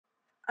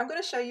I'm going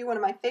to show you one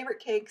of my favorite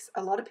cakes.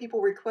 A lot of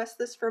people request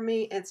this from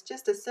me. It's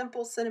just a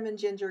simple cinnamon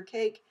ginger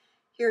cake.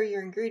 Here are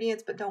your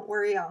ingredients, but don't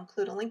worry, I'll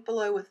include a link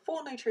below with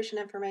full nutrition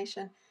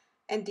information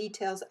and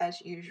details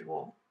as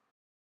usual.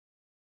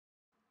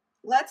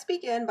 Let's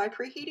begin by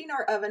preheating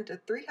our oven to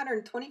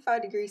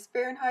 325 degrees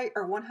Fahrenheit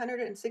or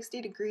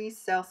 160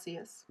 degrees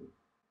Celsius.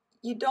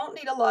 You don't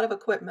need a lot of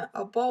equipment: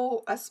 a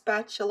bowl, a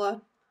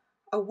spatula,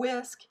 a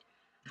whisk,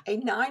 a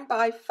 9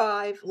 by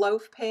 5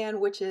 loaf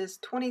pan, which is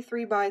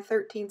 23 by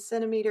 13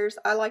 centimeters.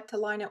 I like to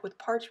line it with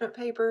parchment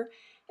paper.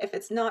 If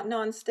it's not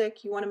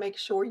nonstick, you want to make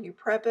sure you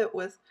prep it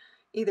with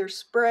either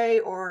spray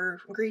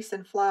or grease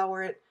and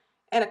flour it,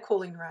 and a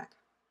cooling rack.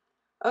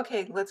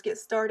 Okay, let's get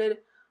started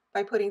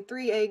by putting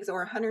 3 eggs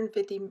or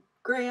 150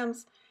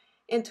 grams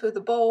into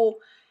the bowl,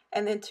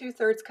 and then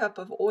 2/3 cup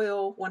of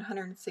oil,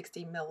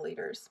 160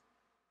 milliliters.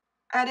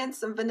 Add in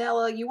some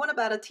vanilla. You want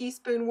about a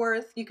teaspoon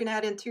worth. You can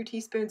add in 2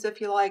 teaspoons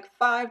if you like,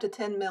 5 to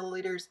 10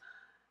 milliliters.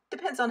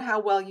 Depends on how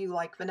well you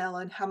like vanilla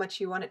and how much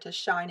you want it to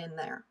shine in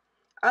there.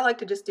 I like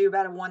to just do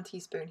about a 1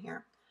 teaspoon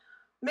here.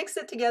 Mix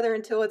it together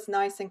until it's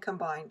nice and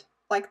combined,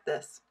 like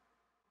this.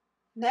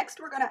 Next,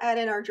 we're going to add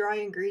in our dry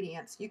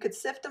ingredients. You could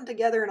sift them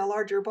together in a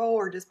larger bowl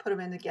or just put them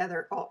in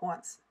together all at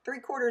once.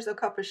 3/4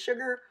 cup of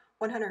sugar,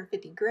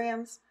 150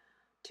 grams,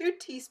 2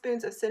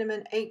 teaspoons of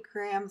cinnamon, 8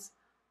 grams,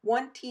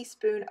 1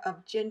 teaspoon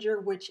of ginger,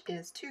 which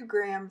is 2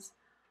 grams,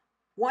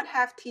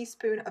 1/2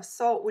 teaspoon of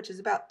salt, which is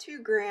about 2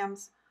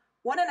 grams,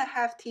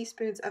 1½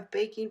 teaspoons of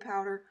baking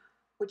powder,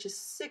 which is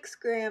 6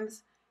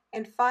 grams,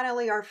 and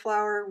finally our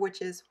flour,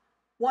 which is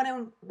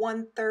 1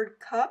 1/3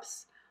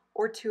 cups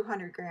or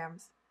 200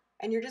 grams.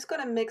 And you're just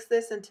going to mix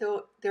this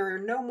until there are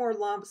no more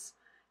lumps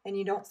and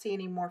you don't see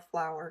any more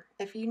flour.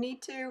 If you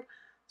need to,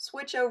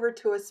 switch over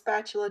to a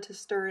spatula to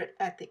stir it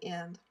at the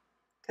end,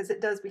 because it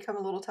does become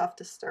a little tough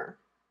to stir.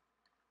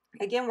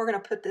 Again, we're going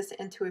to put this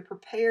into a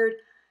prepared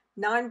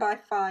 9 by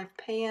 5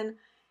 pan.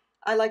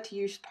 I like to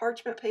use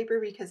parchment paper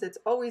because it's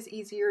always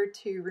easier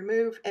to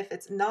remove. If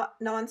it's not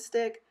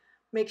nonstick,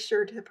 make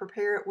sure to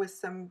prepare it with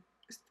some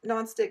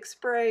nonstick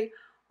spray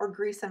or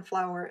grease and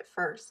flour at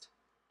first.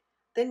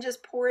 Then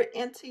just pour it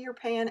into your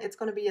pan. It's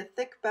going to be a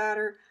thick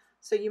batter,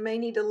 so you may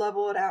need to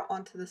level it out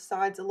onto the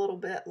sides a little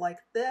bit like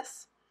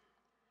this.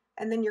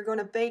 And then you're going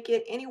to bake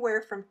it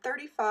anywhere from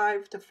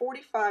 35 to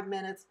 45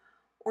 minutes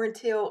or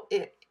until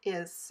it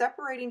is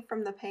separating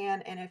from the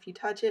pan, and if you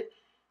touch it,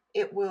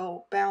 it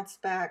will bounce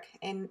back.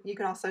 And you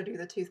can also do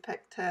the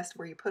toothpick test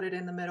where you put it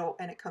in the middle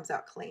and it comes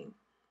out clean.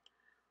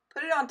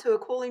 Put it onto a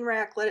cooling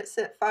rack, let it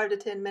sit 5 to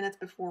 10 minutes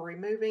before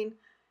removing,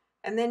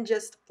 and then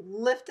just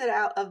lift it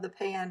out of the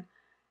pan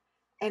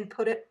and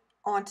put it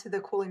onto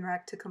the cooling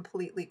rack to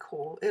completely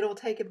cool. It'll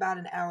take about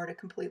an hour to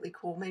completely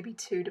cool, maybe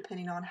 2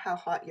 depending on how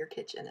hot your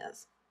kitchen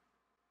is.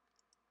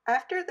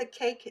 After the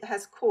cake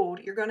has cooled,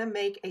 you're going to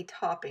make a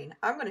topping.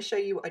 I'm going to show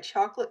you a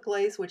chocolate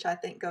glaze, which I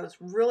think goes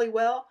really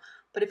well,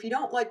 but if you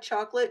don't like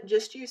chocolate,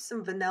 just use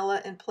some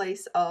vanilla in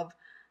place of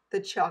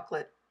the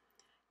chocolate.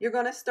 You're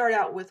going to start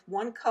out with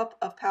 1 cup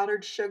of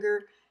powdered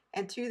sugar,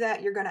 and to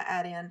that you're going to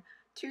add in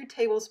 2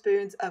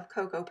 tablespoons of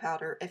cocoa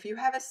powder. If you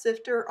have a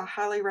sifter, I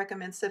highly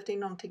recommend sifting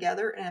them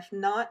together, and if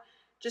not,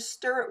 just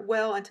stir it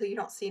well until you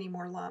don't see any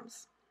more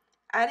lumps.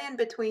 Add in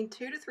between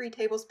 2 to 3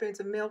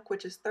 tablespoons of milk,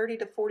 which is 30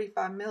 to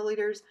 45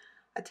 milliliters,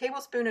 a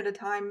tablespoon at a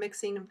time,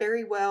 mixing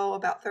very well,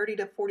 about 30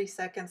 to 40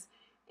 seconds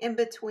in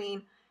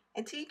between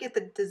until you get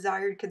the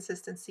desired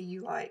consistency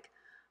you like.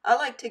 I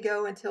like to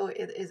go until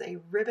it is a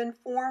ribbon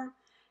form,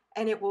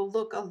 and it will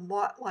look a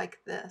lot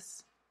like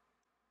this.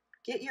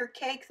 Get your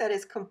cake that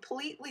is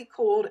completely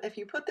cooled. If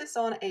you put this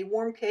on a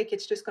warm cake,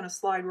 it's just going to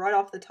slide right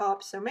off the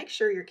top, so make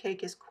sure your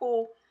cake is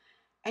cool,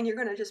 and you're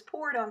going to just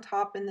pour it on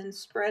top and then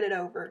spread it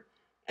over.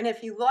 And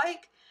if you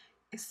like,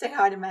 say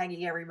hi to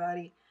Maggie,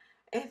 everybody.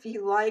 If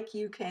you like,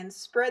 you can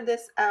spread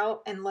this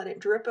out and let it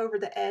drip over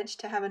the edge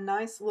to have a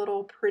nice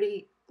little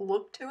pretty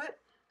look to it.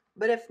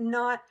 But if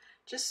not,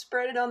 just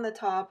spread it on the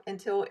top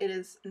until it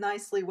is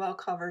nicely well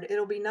covered.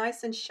 It'll be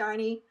nice and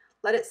shiny.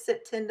 Let it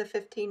sit 10 to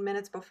 15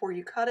 minutes before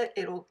you cut it.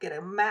 It'll get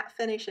a matte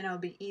finish and it'll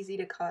be easy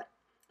to cut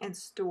and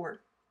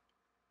store.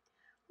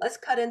 Let's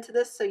cut into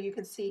this so you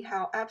can see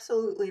how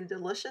absolutely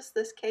delicious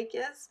this cake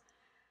is.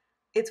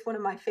 It's one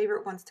of my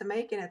favorite ones to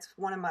make, and it's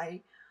one of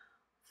my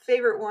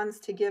favorite ones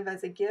to give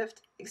as a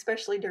gift,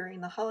 especially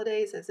during the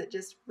holidays, as it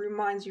just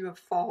reminds you of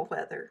fall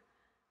weather.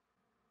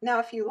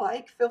 Now, if you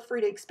like, feel free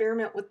to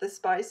experiment with the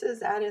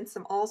spices. Add in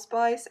some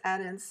allspice,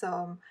 add in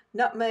some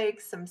nutmeg,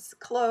 some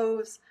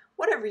cloves,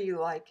 whatever you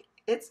like.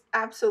 It's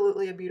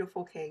absolutely a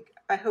beautiful cake.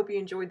 I hope you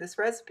enjoyed this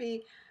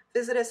recipe.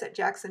 Visit us at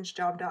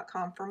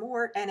jacksonsjob.com for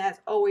more, and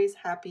as always,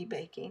 happy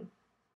baking.